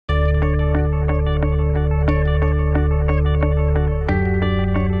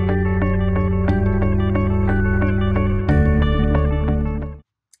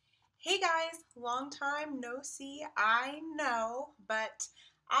time no see, I know, but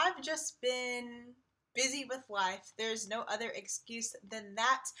I've just been busy with life. There's no other excuse than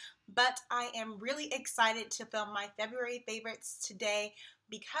that, but I am really excited to film my February favorites today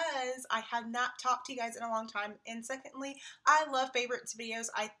because I have not talked to you guys in a long time, and secondly, I love favorites videos.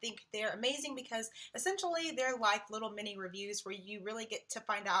 I think they're amazing because essentially they're like little mini reviews where you really get to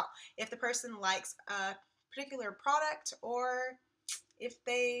find out if the person likes a particular product or if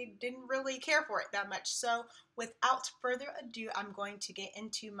they didn't really care for it that much. So without further ado, I'm going to get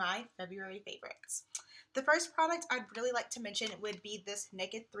into my February favorites. The first product I'd really like to mention would be this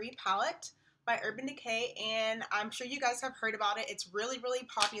Naked 3 palette by Urban Decay, and I'm sure you guys have heard about it. It's really, really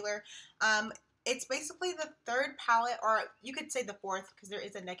popular. It's basically the third palette, or you could say the fourth, because there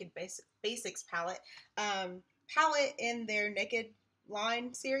is a Naked Basics palette, in their Naked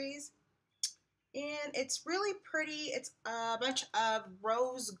line series. And it's really pretty. It's a bunch of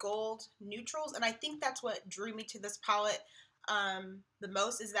rose gold neutrals, and I think that's what drew me to this palette the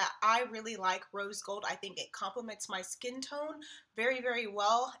most, is that I really like rose gold. I think it complements my skin tone very, very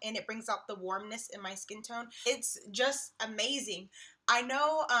well, and it brings out the warmness in my skin tone. It's just amazing. I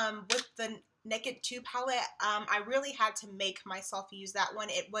know with the Naked 2 palette, I really had to make myself use that one.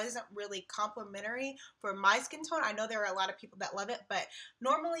 It wasn't really complimentary for my skin tone. I know there are a lot of people that love it, but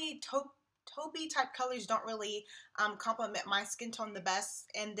normally taupey type colors don't really complement my skin tone the best.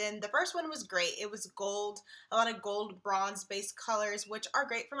 And then the first one was great. It was gold, a lot of gold bronze based colors, which are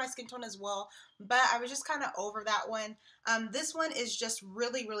great for my skin tone as well, but I was just kind of over that one. This one is just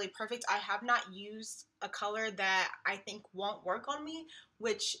really, really perfect. I have not used a color that I think won't work on me,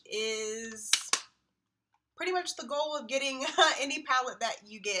 which is pretty much the goal of getting any palette that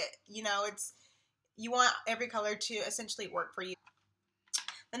you get. You know, you want every color to essentially work for you.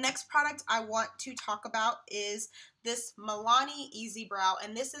 The next product I want to talk about is this Milani Easy Brow,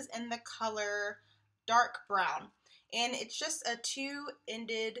 and this is in the color dark brown. And it's just a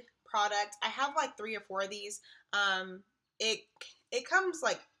two-ended product. I have like 3 or 4 of these. It comes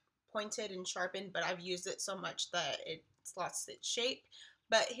like pointed and sharpened, but I've used it so much that it's lost its shape.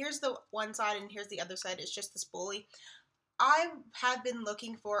 But here's the one side and here's the other side. It's just the spoolie. I have been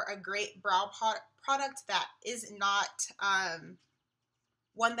looking for a great brow product that is not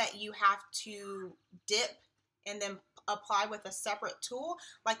one that you have to dip and then apply with a separate tool,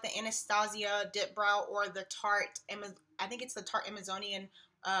 like the Anastasia Dip Brow or the Tarte, I think it's the Tarte Amazonian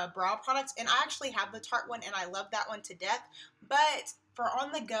brow products. And I actually have the Tarte one, and I love that one to death. But for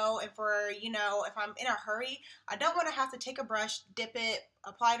on the go, and for, you know, if I'm in a hurry, I don't want to have to take a brush, dip it,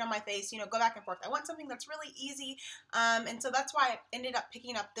 apply it on my face, you know, go back and forth. I want something that's really easy, and so that's why I ended up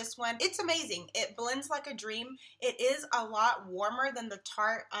picking up this one. It's amazing. It blends like a dream. It is a lot warmer than the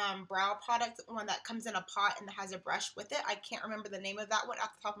Tarte brow product, the one that comes in a pot and that has a brush with it. I can't remember the name of that one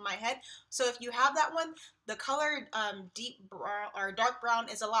off the top of my head. So if you have that one, the color deep brown or dark brown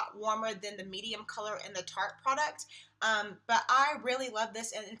is a lot warmer than the medium color in the Tarte product. But I really love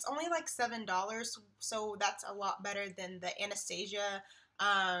this, and it's only like $7, so that's a lot better than the Anastasia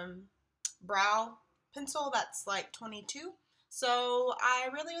brow pencil that's like $22. So I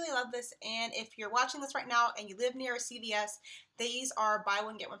really, really love this, and if you're watching this right now and you live near a CVS, these are buy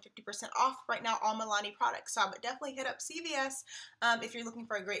one get one 50% off right now, all Milani products. So I would definitely hit up CVS if you're looking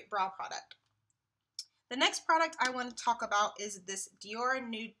for a great brow product. The next product I want to talk about is this Dior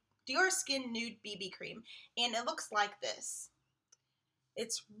Skin Nude BB Cream, and it looks like this.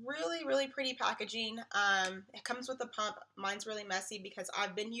 It's really, really pretty packaging. It comes with a pump. Mine's really messy because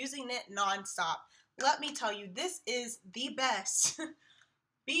I've been using it nonstop. Let me tell you, this is the best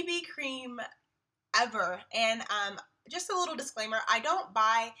BB cream ever. And just a little disclaimer, I don't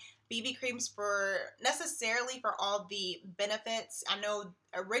buy BB creams necessarily for all the benefits. I know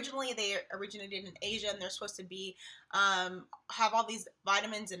originally they originated in Asia and they're supposed to be have all these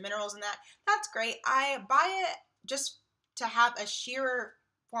vitamins and minerals and that. That's great. I buy it just to have a sheer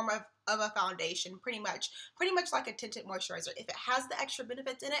form of a foundation, pretty much like a tinted moisturizer. If it has the extra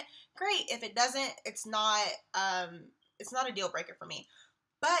benefits in it, great. If it doesn't, it's not a deal breaker for me.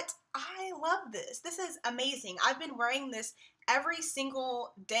 But I love this. This is amazing. I've been wearing this every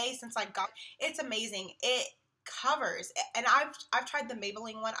single day since I got it. It's amazing. It covers, and I've tried the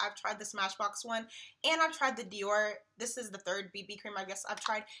Maybelline one, I've tried the Smashbox one, and I've tried the Dior. This is the third BB cream I guess I've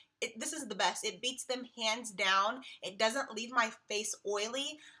tried. This is the best. It beats them hands down. It doesn't leave my face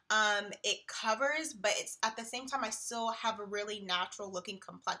oily. It covers, but it's at the same time I still have a really natural looking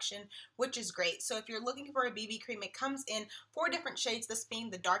complexion, which is great. So if you're looking for a BB cream, it comes in 4 different shades, this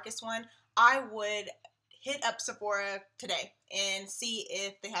being the darkest one. I would hit up Sephora today and see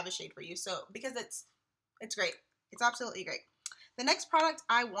if they have a shade for you. So because it's great. It's absolutely great. The next product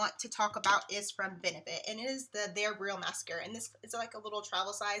I want to talk about is from Benefit, and it is the They're Real mascara, and this is like a little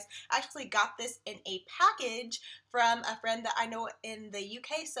travel size. I actually got this in a package from a friend that I know in the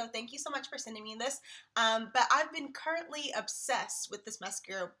UK, so thank you so much for sending me this. But I've been currently obsessed with this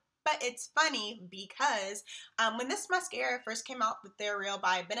mascara. But it's funny because when this mascara first came out with They're Real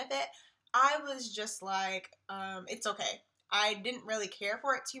by Benefit, I was just like, it's okay. I didn't really care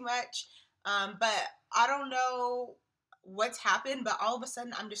for it too much, but I don't know what's happened, but all of a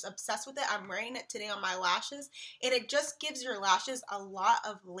sudden I'm just obsessed with it. I'm wearing it today on my lashes, and it just gives your lashes a lot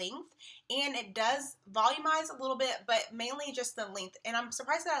of length, and it does volumize a little bit, but mainly just the length. And I'm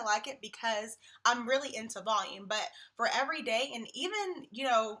surprised that I like it because I'm really into volume. But for every day, and even, you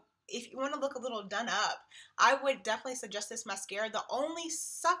know, if you want to look a little done up, I would definitely suggest this mascara. The only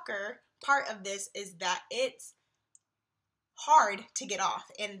sucker part of this is that it's hard to get off,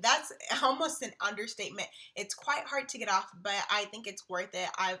 and that's almost an understatement. It's quite hard to get off, but I think it's worth it.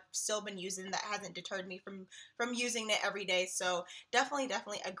 I've still been using it. That hasn't deterred me from using it every day, so definitely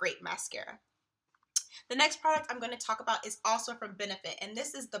a great mascara. The next product I'm going to talk about is also from Benefit, and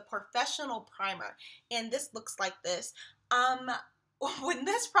this is the Professional Primer, and this looks like this. When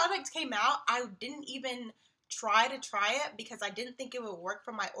this product came out, I didn't even try it because I didn't think it would work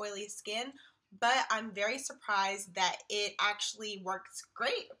for my oily skin, but I'm very surprised that it actually works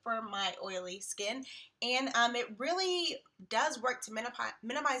great for my oily skin, and it really does work to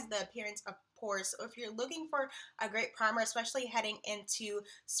minimize the appearance of pores. So if you're looking for a great primer, especially heading into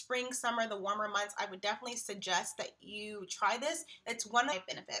spring, summer, the warmer months, I would definitely suggest that you try this. It's one of my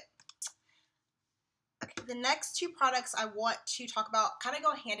benefits. Okay, the next two products I want to talk about kind of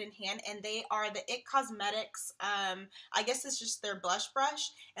go hand in hand, and they are the IT Cosmetics, I guess it's just their blush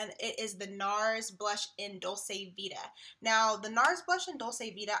brush, and it is the NARS Blush in Dolce Vita. Now, the NARS Blush in Dolce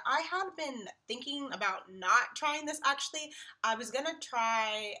Vita, I had been thinking about not trying this actually. I was going to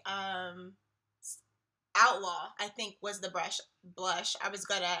try Outlaw, I think was the blush I was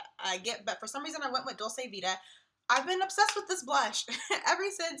going to get, but for some reason I went with Dolce Vita. I've been obsessed with this blush ever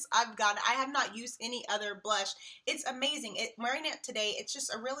since I've got it. I have not used any other blush. It's amazing. Wearing it today, it's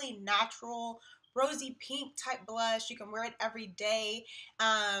just a really natural, rosy pink type blush. You can wear it every day.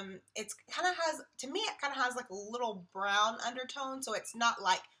 It's kind of has, to me, it kind of has like a little brown undertone, so it's not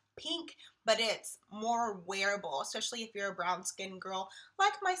like pink, but it's more wearable, especially if you're a brown skin girl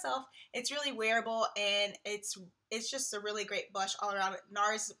like myself. It's really wearable, and it's just a really great blush all around.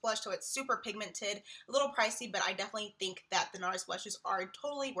 NARS blush, so it's super pigmented, a little pricey, but I definitely think that the NARS blushes are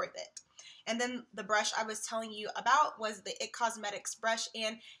totally worth it. And then the brush I was telling you about was the IT Cosmetics brush,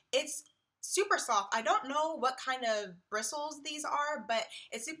 and it's super soft. I don't know what kind of bristles these are, but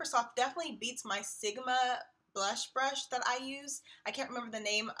it's super soft. Definitely beats my Sigma blush brush that I use. I can't remember the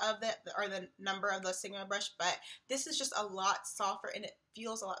name of it or the number of the Sigma brush, but this is just a lot softer and it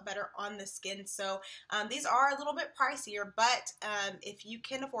feels a lot better on the skin. So these are a little bit pricier, but if you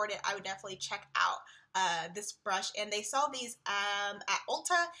can afford it, I would definitely check out this brush. And they sell these at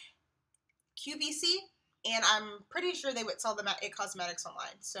Ulta, QVC, and I'm pretty sure they would sell them at IT Cosmetics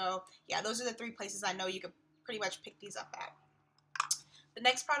online. So yeah, those are the three places I know you could pretty much pick these up at. The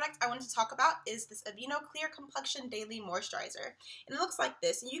next product I wanted to talk about is this Aveeno Clear Complexion Daily Moisturizer. And it looks like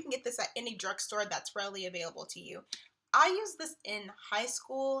this, and you can get this at any drugstore that's readily available to you. I used this in high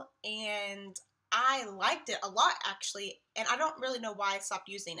school, and I liked it a lot, actually, and I don't really know why I stopped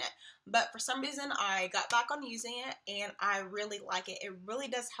using it, but for some reason I got back on using it, and I really like it. It really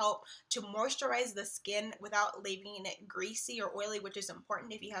does help to moisturize the skin without leaving it greasy or oily, which is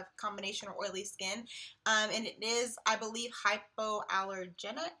important if you have combination or oily skin, and it is, I believe,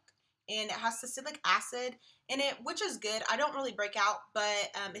 hypoallergenic, and it has salicylic acid in it, which is good. I don't really break out,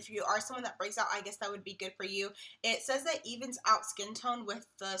 but if you are someone that breaks out, I guess that would be good for you. It says that evens out skin tone with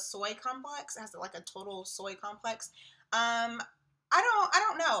the soy complex. It has like a total soy complex. I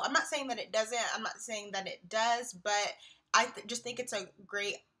don't know. I'm not saying that it doesn't. I'm not saying that it does, but I just think it's a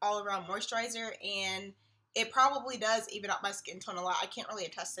great all-around moisturizer, and it probably does even out my skin tone a lot. I can't really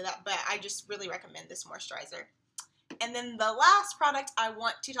attest to that, but I just really recommend this moisturizer. And then the last product I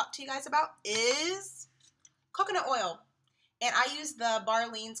want to talk to you guys about is coconut oil. And I use the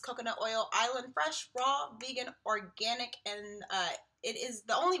Barlean's Coconut Oil Island Fresh, Raw, Vegan, Organic, and it is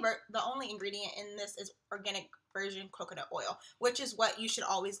the only ingredient in this is organic virgin coconut oil, which is what you should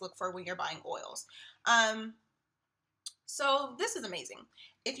always look for when you're buying oils. So this is amazing.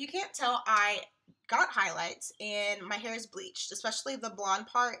 If you can't tell, I got highlights and my hair is bleached, especially the blonde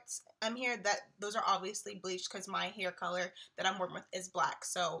parts here. Those are obviously bleached because my hair color that I'm working with is black,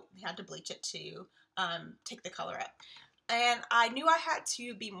 so we had to bleach it to take the color up. And I knew I had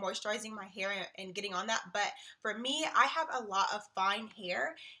to be moisturizing my hair and getting on that, but for me, I have a lot of fine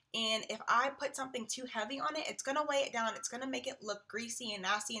hair, and if I put something too heavy on it, it's gonna weigh it down, it's gonna make it look greasy and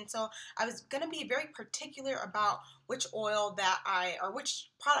nasty. And so I was gonna be very particular about which oil or which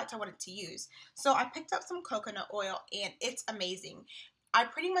product I wanted to use. So I picked up some coconut oil, and it's amazing. I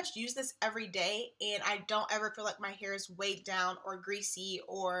pretty much use this every day, and I don't ever feel like my hair is weighed down or greasy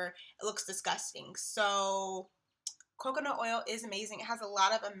or it looks disgusting. So coconut oil is amazing. It has a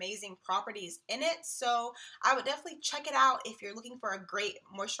lot of amazing properties in it. So I would definitely check it out if you're looking for a great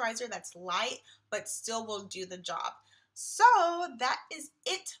moisturizer that's light but still will do the job. So that is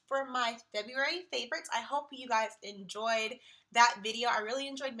it for my February favorites. I hope you guys enjoyed that video. I really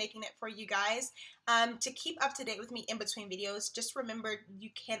enjoyed making it for you guys. To keep up to date with me in between videos, just remember you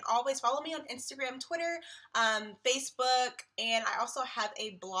can always follow me on Instagram, Twitter, Facebook, and I also have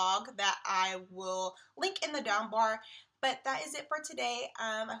a blog that I will link in the down bar. But that is it for today.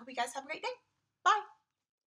 I hope you guys have a great day. Bye.